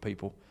contact with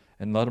people,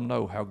 and let them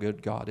know how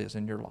good God is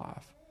in your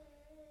life.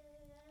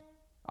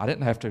 I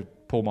didn't have to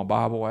pull my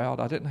Bible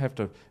out. I didn't have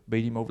to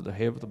beat him over the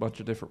head with a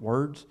bunch of different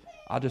words.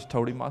 I just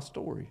told him my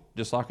story,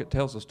 just like it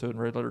tells us to in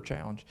Red Letter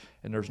Challenge.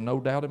 And there's no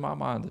doubt in my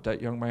mind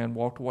that young man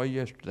walked away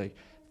yesterday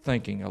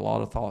thinking a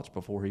lot of thoughts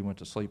before he went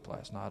to sleep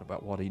last night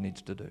about what he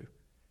needs to do.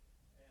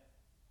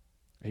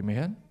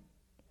 Amen?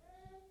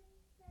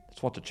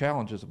 That's what the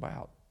challenge is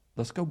about.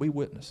 Let's go be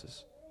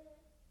witnesses.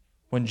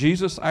 When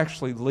Jesus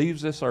actually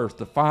leaves this earth,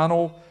 the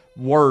final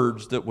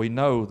words that we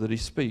know that he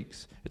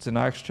speaks, it's in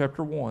Acts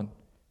chapter 1.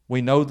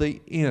 We know the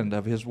end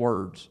of his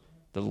words,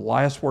 the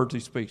last words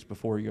he speaks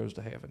before he goes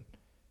to heaven.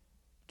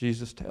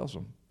 Jesus tells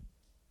them,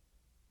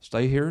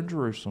 Stay here in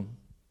Jerusalem.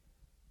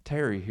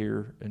 Tarry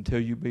here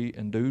until you be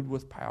endued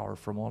with power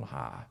from on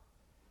high,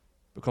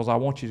 because I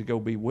want you to go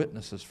be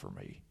witnesses for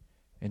me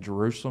in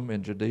Jerusalem,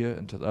 in Judea,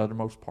 and to the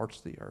uttermost parts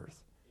of the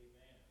earth.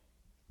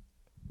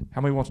 Amen. How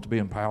many wants to be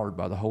empowered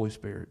by the Holy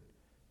Spirit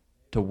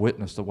to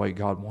witness the way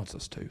God wants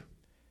us to?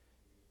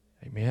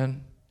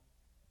 Amen.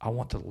 I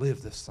want to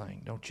live this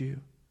thing, don't you?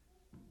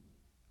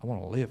 I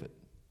want to live it.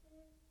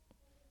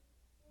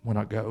 When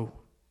I go,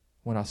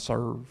 when I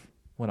serve,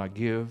 when I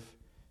give,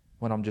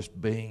 when I'm just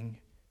being,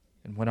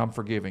 and when I'm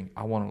forgiving,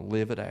 I want to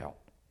live it out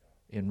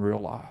in real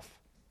life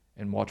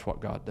and watch what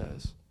God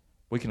does.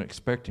 We can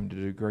expect Him to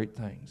do great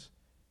things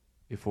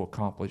if we'll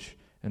accomplish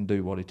and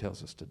do what He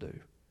tells us to do.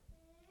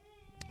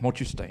 Won't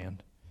you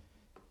stand?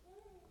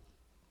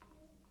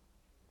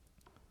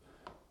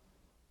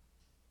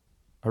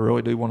 I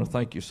really do want to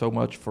thank you so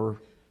much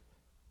for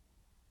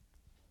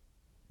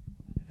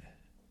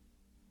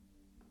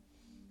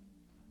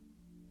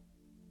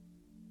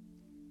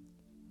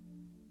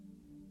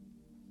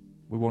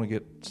we want to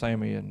get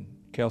Sammy and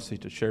Kelsey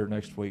to share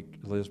next week,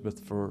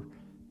 Elizabeth, for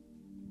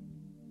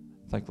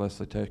I think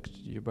Leslie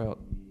texted you about.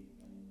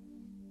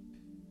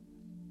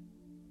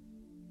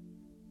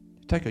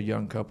 Take a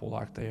young couple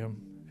like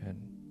them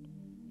and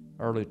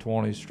early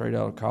 20s, straight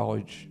out of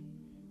college,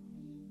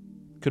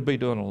 could be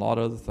doing a lot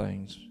of other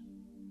things,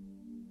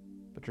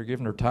 but you're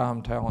giving their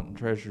time, talent, and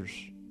treasures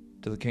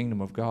to the kingdom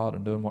of God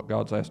and doing what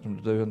God's asked them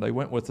to do. And they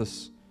went with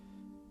us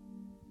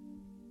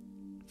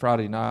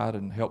Friday night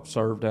and helped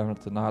serve down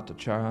at the Night to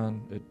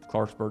Shine at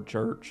Clarksburg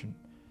Church. And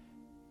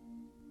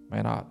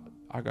man,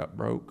 I got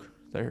broke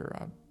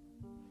there.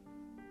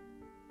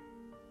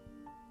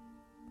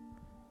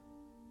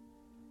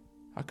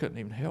 I couldn't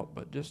even help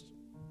but just,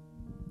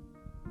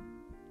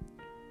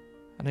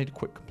 I need to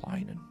quit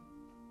complaining.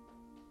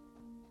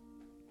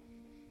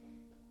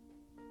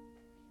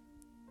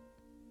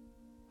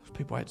 Those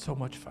people had so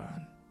much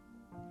fun.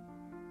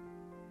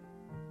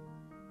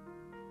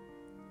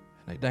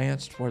 And they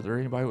danced whether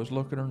anybody was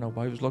looking or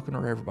nobody was looking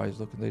or everybody was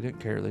looking. They didn't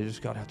care. They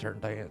just got out there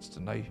and danced.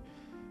 And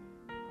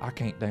I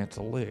can't dance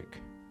a lick.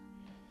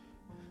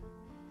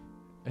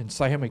 And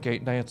Sammy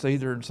can't dance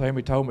either. And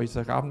Sammy told me, he's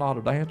like, I'm not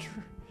a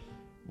dancer.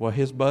 Well,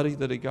 his buddy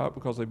that he got,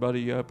 because they buddy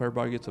you up,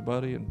 everybody gets a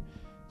buddy, and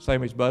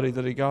Sammy's buddy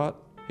that he got,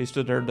 he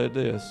stood there and did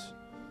this,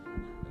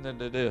 and then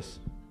did this.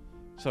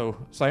 So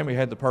Sammy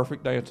had the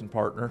perfect dancing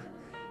partner,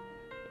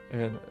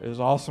 and it was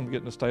awesome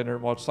getting to stand there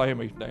and watch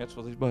Sammy dance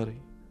with his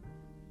buddy.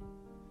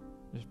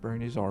 Just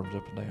bring his arms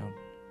up and down.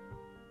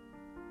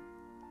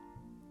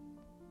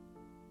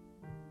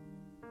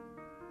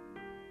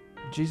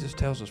 Jesus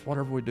tells us,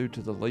 whatever we do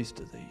to the least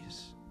of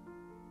these,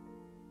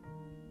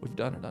 we've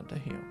done it unto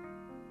Him.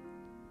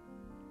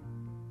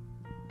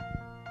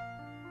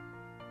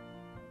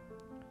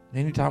 And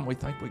anytime we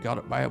think we got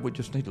it bad, we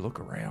just need to look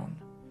around.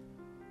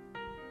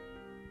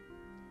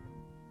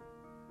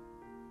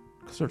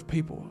 Because there's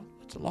people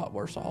that's a lot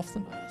worse off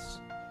than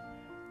us.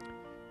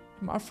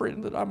 My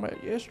friend that I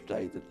met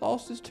yesterday that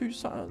lost his 2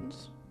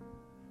 sons.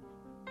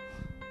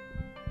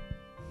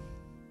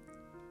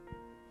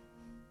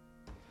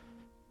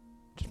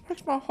 Just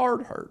makes my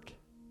heart hurt.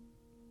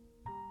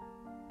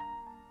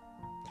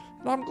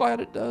 And I'm glad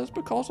it does,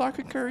 because I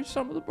can carry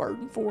some of the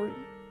burden for him.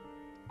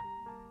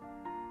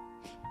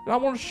 And I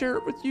want to share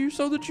it with you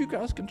so that you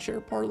guys can share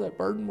part of that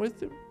burden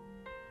with him.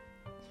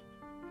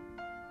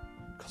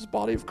 Because the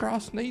body of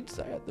Christ needs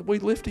that we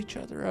lift each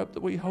other up,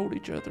 that we hold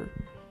each other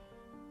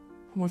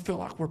when we feel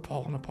like we're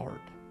falling apart.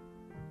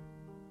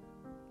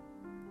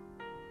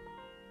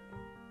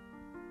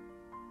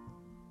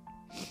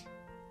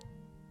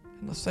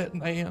 And the set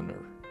man,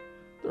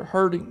 they're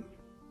hurting.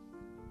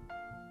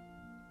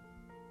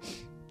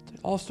 They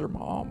lost their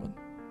mom,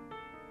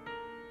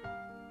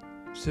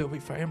 and Sylvie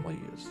family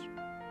is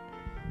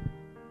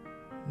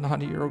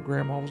 90-year-old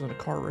grandma was in a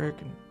car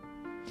wreck, and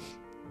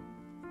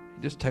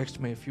he just texted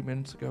me a few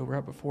minutes ago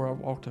right before I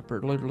walked up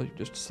here, literally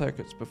just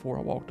seconds before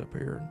I walked up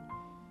here, and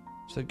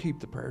said, keep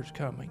the prayers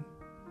coming.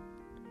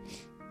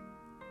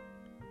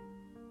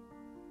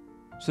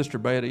 Sister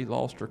Betty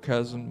lost her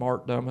cousin.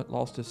 Mark Dummett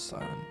lost his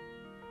son.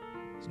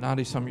 He's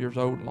 90-some years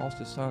old and lost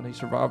his son. He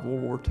survived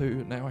World War II,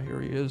 and now here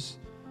he is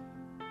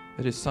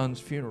at his son's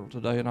funeral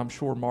today, and I'm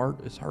sure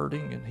Mark is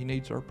hurting, and he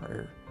needs our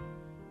prayer.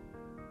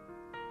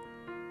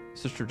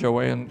 Sister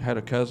Joanne had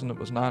a cousin that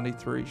was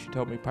 93. She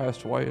told me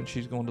passed away, and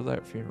she's going to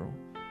that funeral.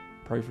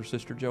 Pray for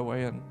Sister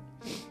Joanne.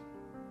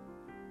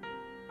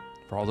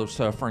 For all those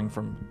suffering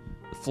from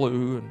the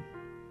flu and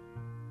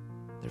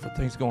different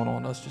things going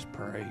on, let's just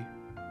pray.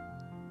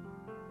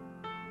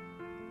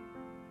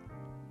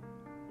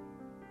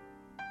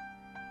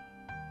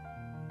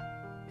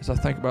 As I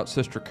think about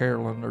Sister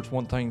Carolyn, there's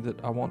one thing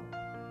that I want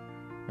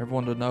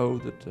everyone to know,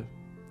 that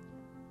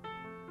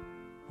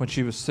when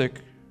she was sick,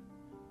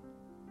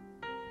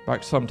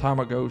 back some time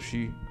ago,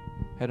 she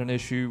had an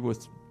issue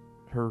with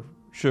her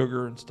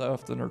sugar and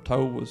stuff, and her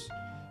toe was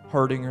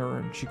hurting her,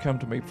 and she come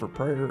to me for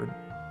prayer. And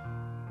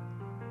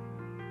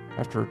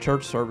after a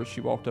church service,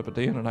 she walked up at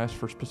the end and asked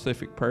for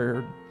specific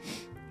prayer.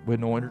 We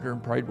anointed her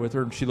and prayed with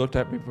her, and she looked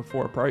at me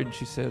before I prayed, and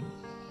she said,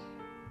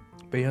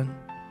 Ben,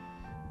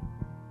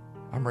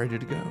 I'm ready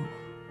to go.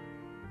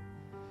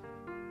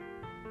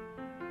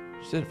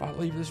 She said, if I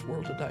leave this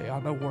world today, I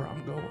know where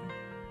I'm going.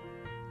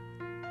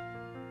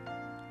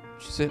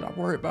 She said, I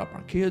worry about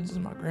my kids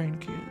and my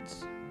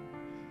grandkids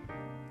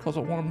because I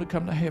want them to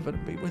come to heaven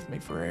and be with me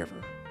forever.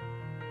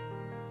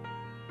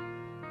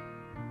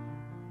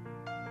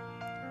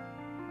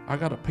 I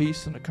got a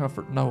peace and a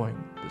comfort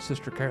knowing that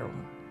Sister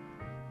Carolyn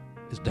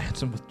is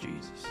dancing with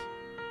Jesus.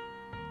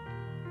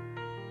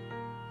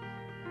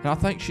 And I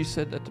think she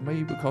said that to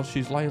me because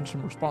she's laying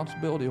some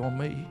responsibility on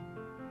me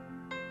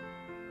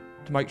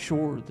to make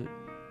sure that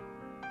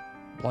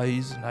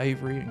Blaze and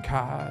Avery and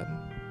Kai and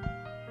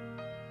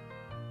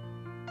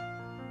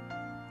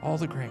all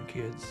the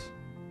grandkids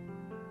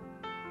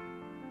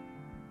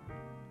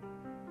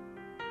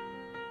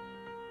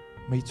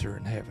meets her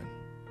in heaven.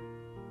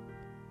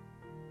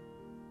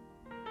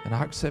 And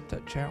I accept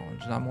that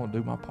challenge, and I'm going to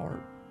do my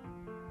part.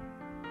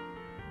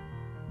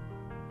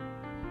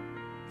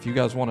 If you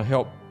guys want to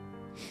help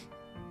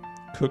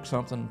cook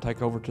something and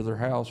take over to their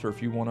house, or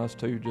if you want us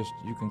to, just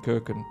you can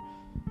cook and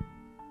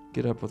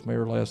get up with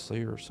Mayor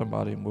Leslie or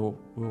somebody, and we'll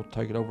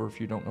take it over. If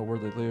you don't know where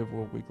they live,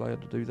 we'll be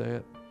glad to do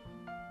that.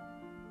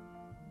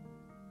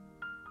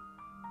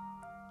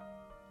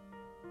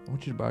 I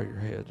want you to bow your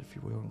head, if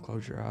you will, and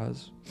close your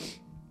eyes.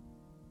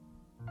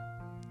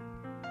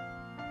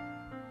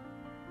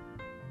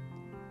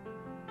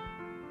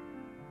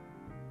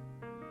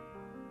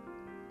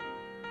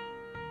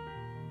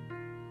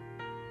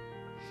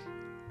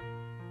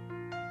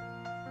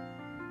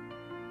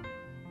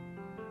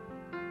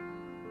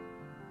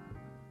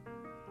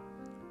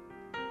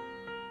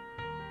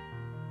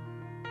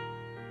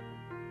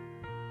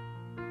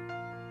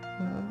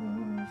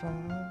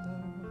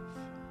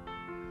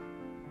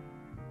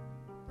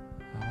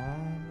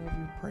 I love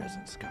your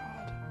presence,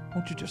 God.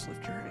 Won't you just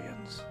lift your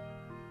hands?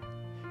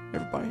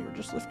 Everybody here,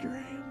 just lift your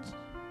hands.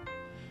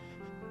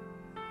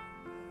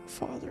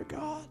 Father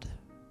God,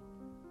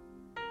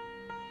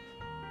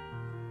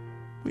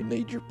 we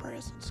need your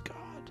presence,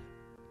 God.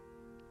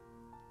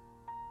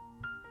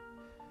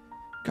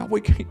 God,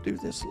 we can't do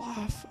this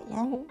life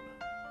alone.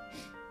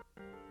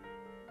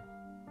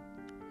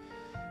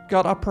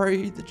 God, I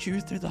pray that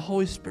you, through the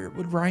Holy Spirit,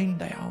 would rain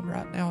down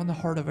right now in the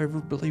heart of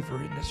every believer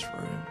in this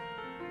room.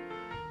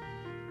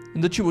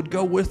 And that you would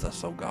go with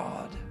us, oh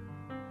God.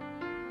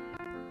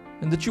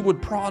 And that you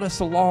would prod us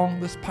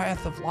along this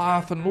path of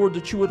life. And Lord,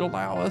 that you would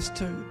allow us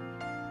to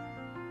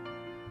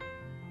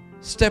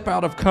step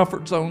out of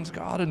comfort zones,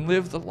 God, and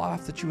live the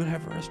life that you would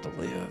have for us to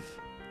live.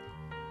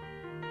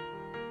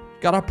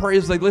 God, I pray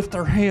as they lift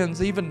their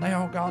hands, even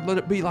now, God, let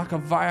it be like a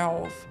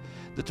valve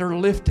that they're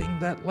lifting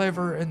that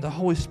lever and the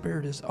Holy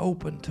Spirit is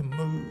open to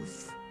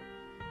move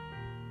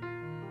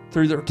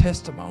through their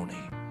testimony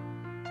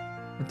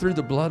and through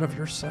the blood of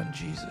your Son,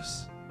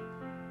 Jesus.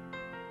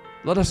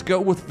 Let us go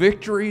with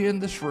victory in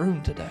this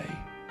room today.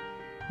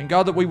 And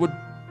God, that we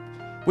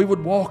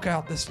would walk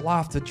out this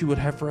life that you would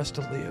have for us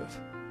to live.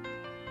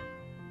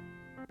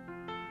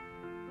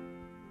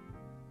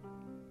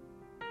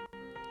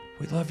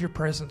 We love your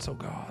presence, oh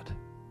God.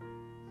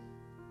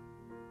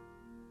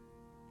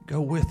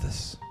 Go with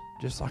us,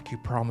 just like you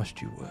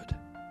promised you would.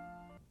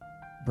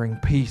 Bring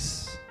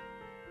peace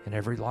in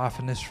every life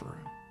in this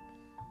room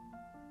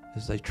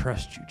as they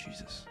trust you,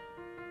 Jesus.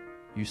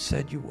 You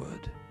said you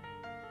would.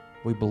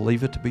 We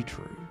believe it to be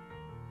true.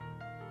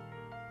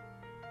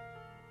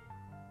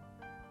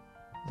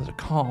 Let a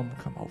calm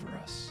come over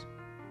us.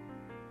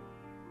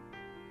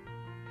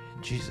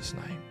 In Jesus'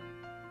 name,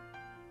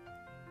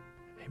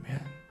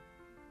 amen.